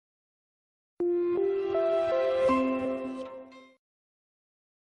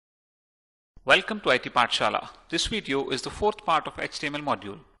Welcome to IT Pathshala. This video is the fourth part of HTML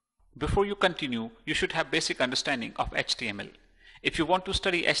module. Before you continue, you should have basic understanding of HTML. If you want to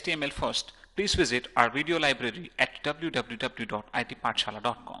study HTML first, please visit our video library at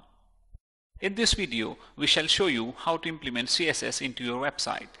www.itpathshala.com. In this video, we shall show you how to implement CSS into your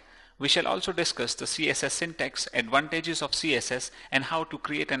website. We shall also discuss the CSS syntax, advantages of CSS, and how to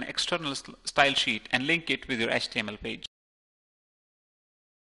create an external style sheet and link it with your HTML page.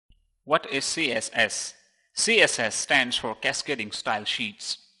 What is CSS? CSS stands for Cascading Style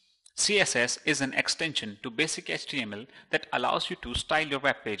Sheets. CSS is an extension to basic HTML that allows you to style your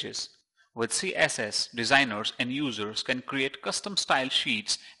web pages. With CSS, designers and users can create custom style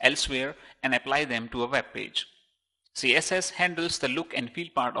sheets elsewhere and apply them to a web page. CSS handles the look and feel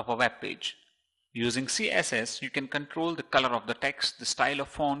part of a web page. Using CSS, you can control the color of the text, the style of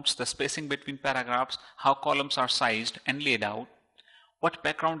fonts, the spacing between paragraphs, how columns are sized and laid out, what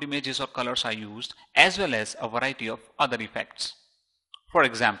background images or colors are used, as well as a variety of other effects. For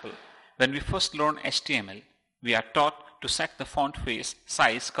example, when we first learn HTML, we are taught to set the font face,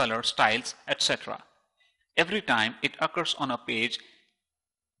 size, color, styles, etc. Every time it occurs on a page,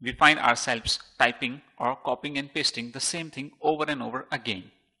 we find ourselves typing or copying and pasting the same thing over and over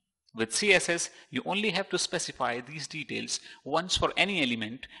again. With CSS, you only have to specify these details once for any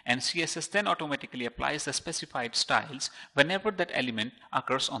element, and CSS then automatically applies the specified styles whenever that element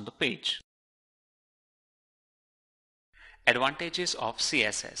occurs on the page. Advantages of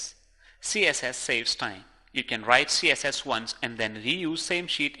CSS. CSS saves time. You can write CSS once and then reuse same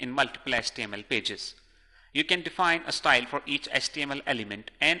sheet in multiple HTML pages. You can define a style for each HTML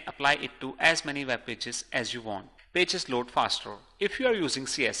element and apply it to as many web pages as you want. Pages load faster. If you are using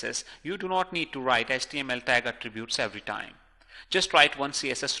CSS, you do not need to write HTML tag attributes every time. Just write one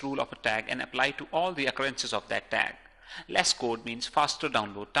CSS rule of a tag and apply to all the occurrences of that tag. Less code means faster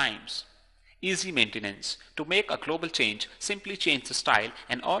download times. Easy maintenance. To make a global change, simply change the style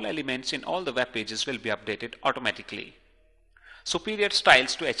and all elements in all the web pages will be updated automatically. Superior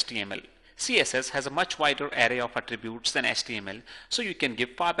styles to HTML. CSS has a much wider array of attributes than HTML, so you can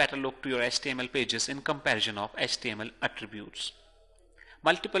give far better look to your HTML pages in comparison of HTML attributes.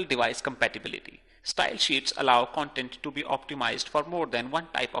 Multiple device compatibility. Style sheets allow content to be optimized for more than one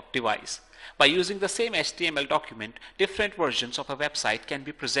type of device. By using the same HTML document, different versions of a website can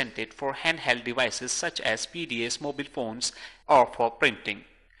be presented for handheld devices such as PDAs, mobile phones, or for printing.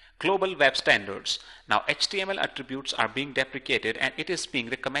 Global web standards. Now HTML attributes are being deprecated and it is being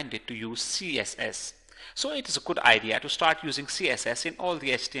recommended to use CSS. So it is a good idea to start using CSS in all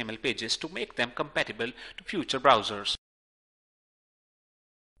the HTML pages to make them compatible to future browsers.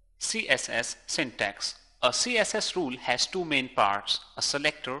 CSS Syntax. A CSS rule has two main parts, a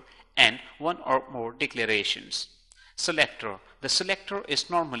selector and one or more declarations. Selector. The selector is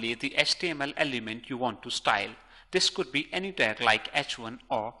normally the HTML element you want to style. This could be any tag like h1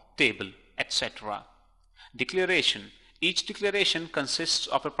 or table, etc. Declaration. Each declaration consists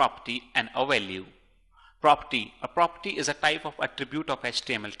of a property and a value. Property. A property is a type of attribute of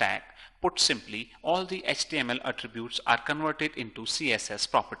HTML tag. Put simply, all the HTML attributes are converted into CSS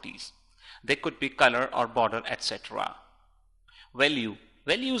properties. They could be color or border, etc. Value.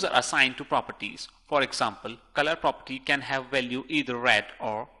 Values are assigned to properties. For example, color property can have value either red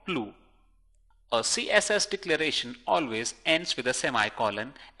or blue. A CSS declaration always ends with a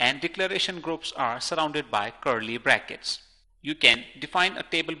semicolon and declaration groups are surrounded by curly brackets. You can define a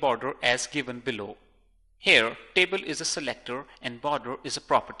table border as given below. Here, table is a selector and border is a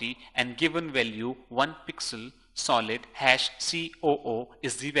property and given value 1 pixel solid #COO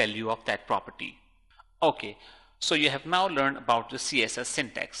is the value of that property. Okay, so you have now learned about the CSS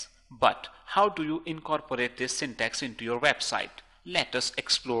syntax. But how do you incorporate this syntax into your website? Let us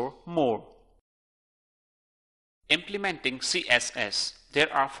explore more. Implementing CSS.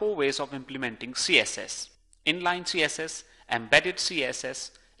 There are four ways of implementing CSS. Inline CSS, embedded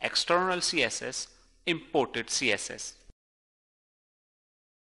CSS, external CSS, imported CSS.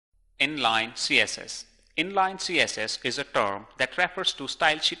 Inline CSS. Inline CSS is a term that refers to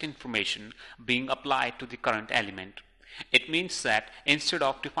style sheet information being applied to the current element. It means that instead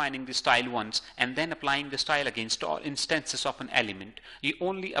of defining the style once and then applying the style against all instances of an element, you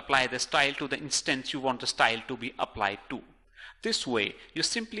only apply the style to the instance you want the style to be applied to. This way, you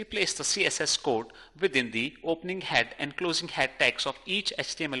simply place the CSS code within the opening head and closing head tags of each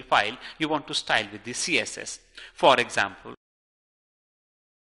HTML file you want to style with the CSS. For example,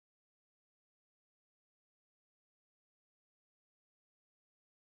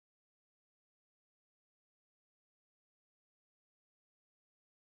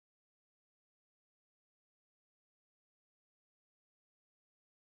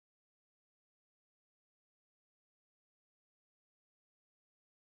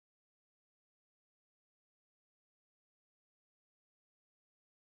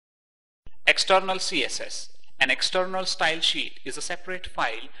 External CSS. An external style sheet is a separate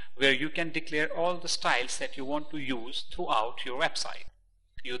file where you can declare all the styles that you want to use throughout your website.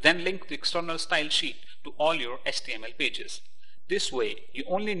 You then link the external style sheet to all your HTML pages. This way, you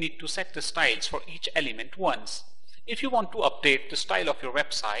only need to set the styles for each element once. If you want to update the style of your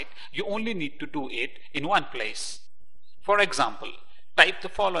website, you only need to do it in one place. For example, type the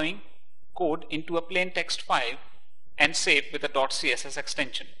following code into a plain text file and save with a .css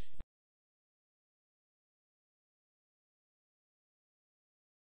extension.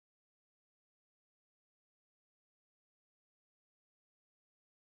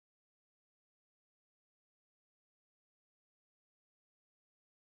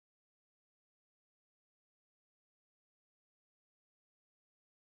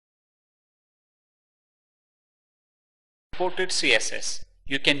 Imported CSS.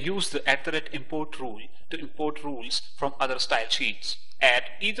 You can use the @import rule to import rules from other style sheets. Add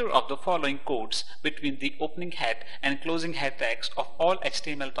either of the following codes between the opening head and closing head text of all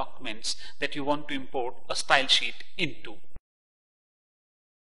HTML documents that you want to import a style sheet into.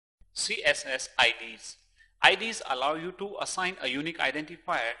 CSS IDs. IDs allow you to assign a unique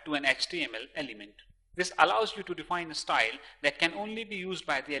identifier to an HTML element. This allows you to define a style that can only be used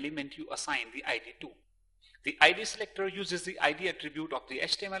by the element you assign the ID to. The ID selector uses the ID attribute of the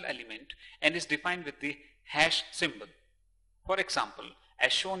HTML element and is defined with the hash symbol. For example,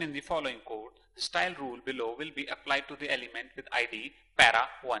 as shown in the following code, the style rule below will be applied to the element with ID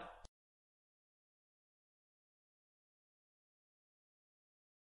para1.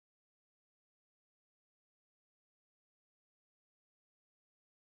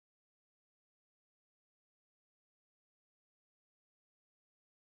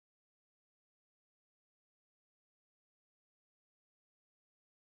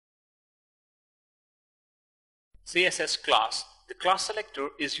 CSS class. The class selector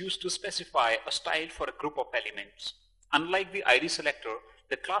is used to specify a style for a group of elements. Unlike the ID selector,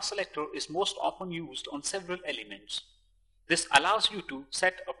 the class selector is most often used on several elements. This allows you to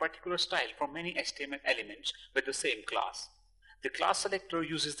set a particular style for many HTML elements with the same class. The class selector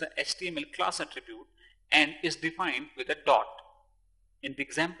uses the HTML class attribute and is defined with a dot. In the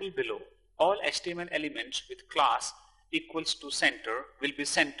example below, all HTML elements with class equals to center will be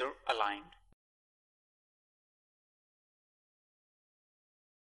center aligned.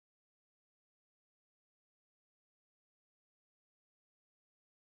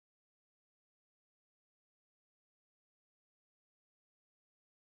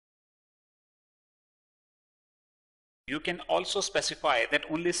 You can also specify that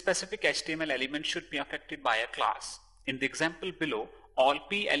only specific HTML elements should be affected by a class. In the example below, all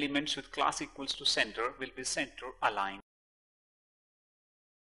P elements with class equals to center will be center aligned.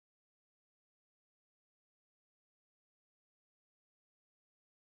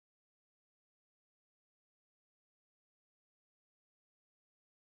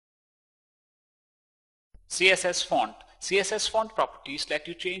 CSS font. CSS font properties let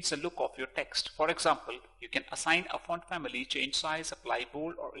you change the look of your text. For example, you can assign a font family, change size, apply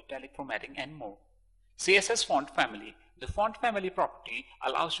bold or italic formatting, and more. CSS font family. The font family property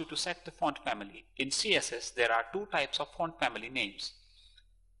allows you to set the font family. In CSS, there are two types of font family names.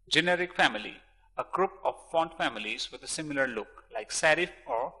 Generic family, a group of font families with a similar look like serif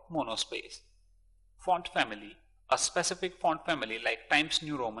or monospace. Font family, a specific font family like Times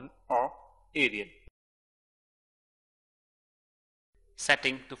New Roman or Arial.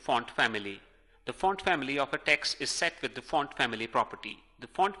 Setting the font family. The font family of a text is set with the font family property. The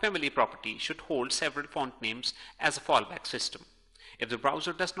font family property should hold several font names as a fallback system. If the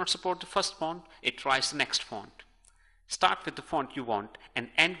browser does not support the first font, it tries the next font. Start with the font you want and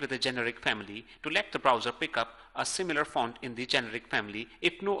end with a generic family to let the browser pick up a similar font in the generic family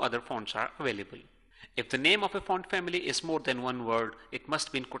if no other fonts are available. If the name of a font family is more than one word, it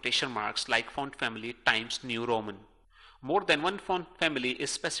must be in quotation marks like font family Times New Roman. More than one font family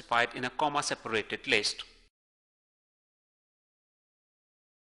is specified in a comma-separated list.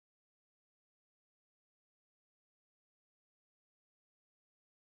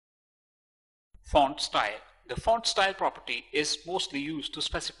 Font style. The font style property is mostly used to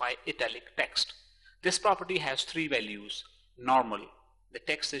specify italic text. This property has three values. Normal. The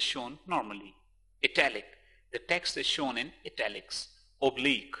text is shown normally. Italic. The text is shown in italics.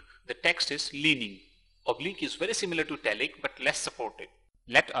 Oblique. The text is leaning. Oblique is very similar to italic but less supported.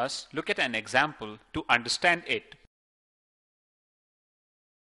 Let us look at an example to understand it.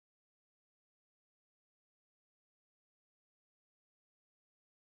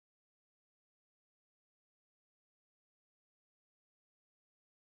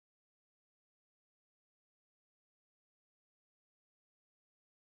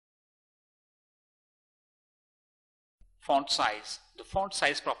 Font size. The font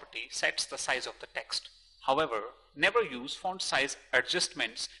size property sets the size of the text. However, never use font size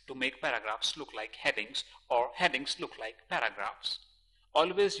adjustments to make paragraphs look like headings or headings look like paragraphs.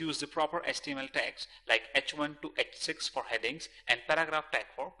 Always use the proper HTML tags like H1 to H6 for headings and paragraph tag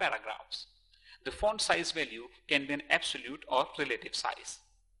for paragraphs. The font size value can be an absolute or relative size.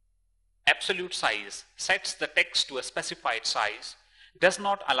 Absolute size sets the text to a specified size, does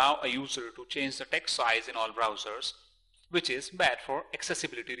not allow a user to change the text size in all browsers, which is bad for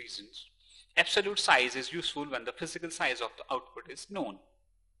accessibility reasons. Absolute size is useful when the physical size of the output is known.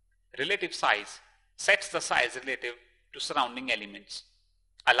 Relative size sets the size relative to surrounding elements,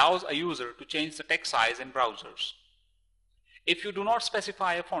 allows a user to change the text size in browsers. If you do not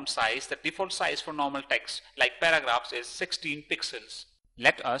specify a font size, the default size for normal text like paragraphs is 16 pixels.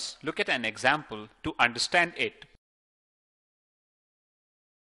 Let us look at an example to understand it.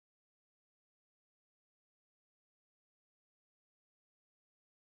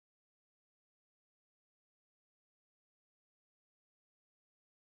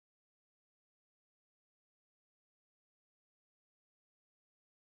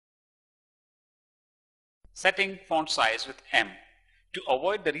 Setting font size with M. To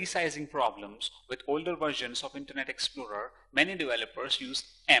avoid the resizing problems with older versions of Internet Explorer, many developers use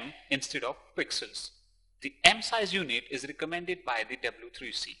M instead of pixels. The M size unit is recommended by the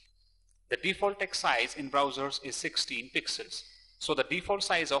W3C. The default text size in browsers is 16 pixels, so the default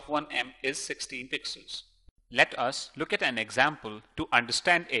size of 1M is 16 pixels. Let us look at an example to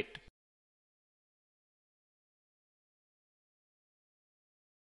understand it.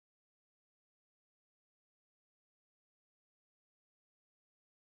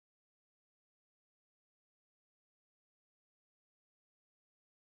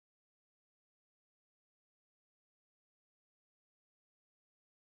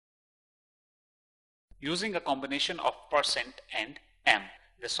 Using a combination of % and M.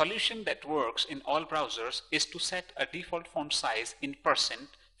 The solution that works in all browsers is to set a default font size in %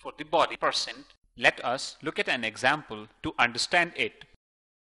 for the body %. Let us look at an example to understand it.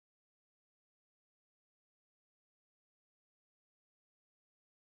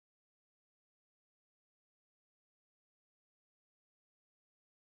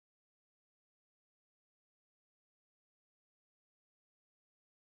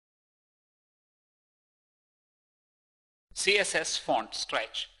 CSS font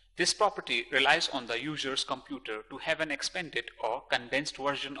stretch. This property relies on the user's computer to have an expanded or condensed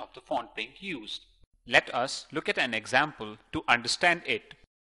version of the font being used. Let us look at an example to understand it.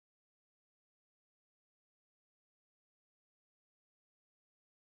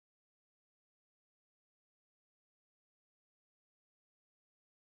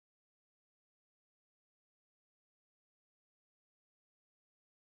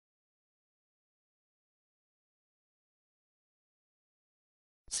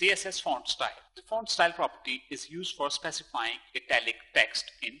 CSS font style. The font style property is used for specifying italic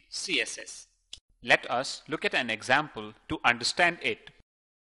text in CSS. Let us look at an example to understand it.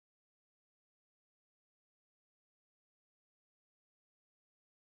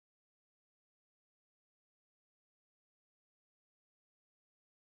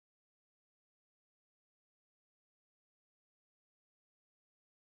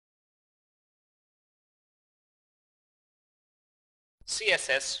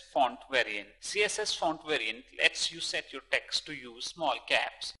 CSS font variant. CSS font variant lets you set your text to use small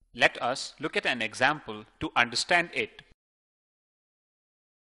caps. Let us look at an example to understand it.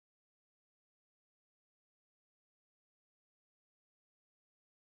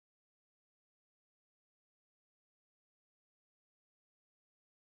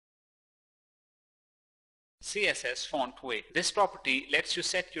 CSS font weight. This property lets you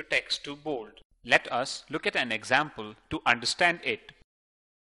set your text to bold. Let us look at an example to understand it.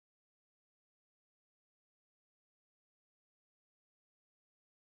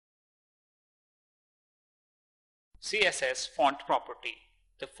 CSS font property.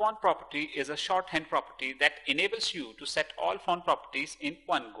 The font property is a shorthand property that enables you to set all font properties in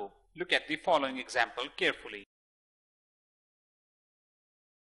one go. Look at the following example carefully.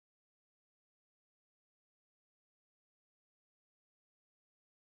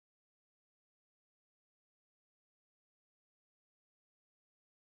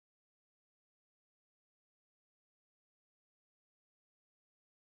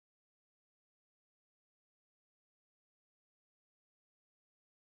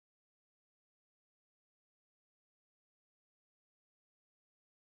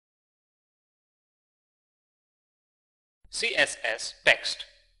 CSS text.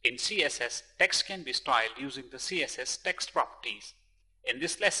 In CSS, text can be styled using the CSS text properties. In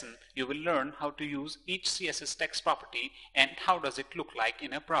this lesson, you will learn how to use each CSS text property and how does it look like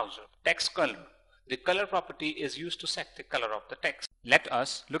in a browser. Text color. The color property is used to set the color of the text. Let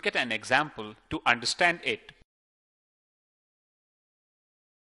us look at an example to understand it.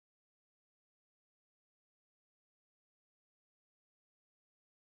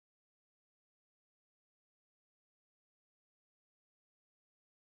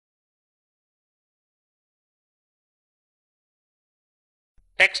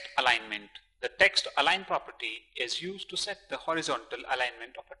 Text alignment. The text align property is used to set the horizontal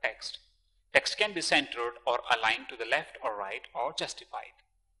alignment of a text. Text can be centered or aligned to the left or right or justified.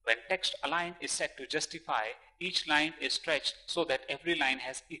 When text align is set to justify, each line is stretched so that every line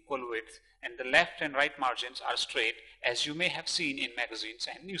has equal width and the left and right margins are straight, as you may have seen in magazines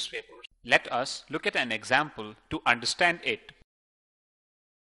and newspapers. Let us look at an example to understand it.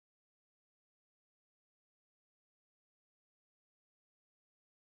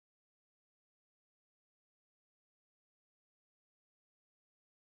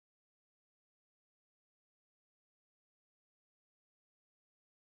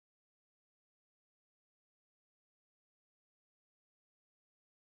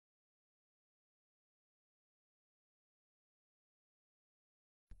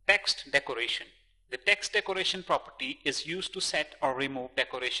 Text decoration. The text decoration property is used to set or remove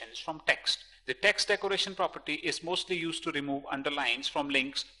decorations from text. The text decoration property is mostly used to remove underlines from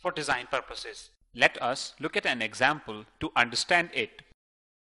links for design purposes. Let us look at an example to understand it.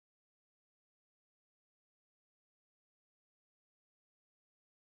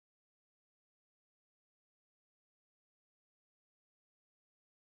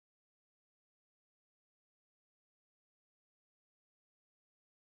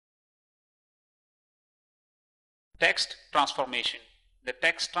 Text transformation. The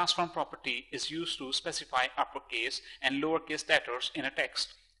text transform property is used to specify uppercase and lowercase letters in a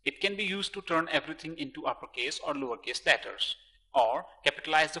text. It can be used to turn everything into uppercase or lowercase letters, or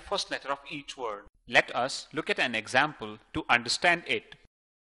capitalize the first letter of each word. Let us look at an example to understand it.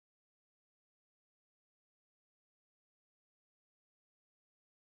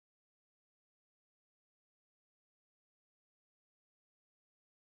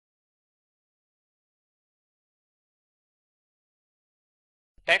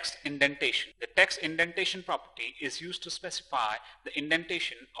 Text indentation. The text indentation property is used to specify the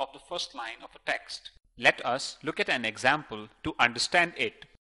indentation of the first line of a text. Let us look at an example to understand it.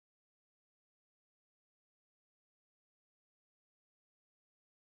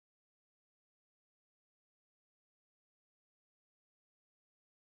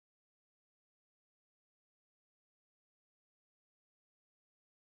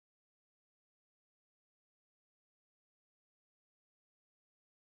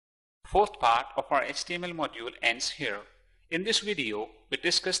 Fourth part of our HTML module ends here. In this video, we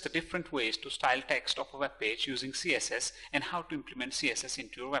discuss the different ways to style text of a web page using CSS and how to implement CSS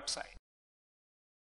into your website.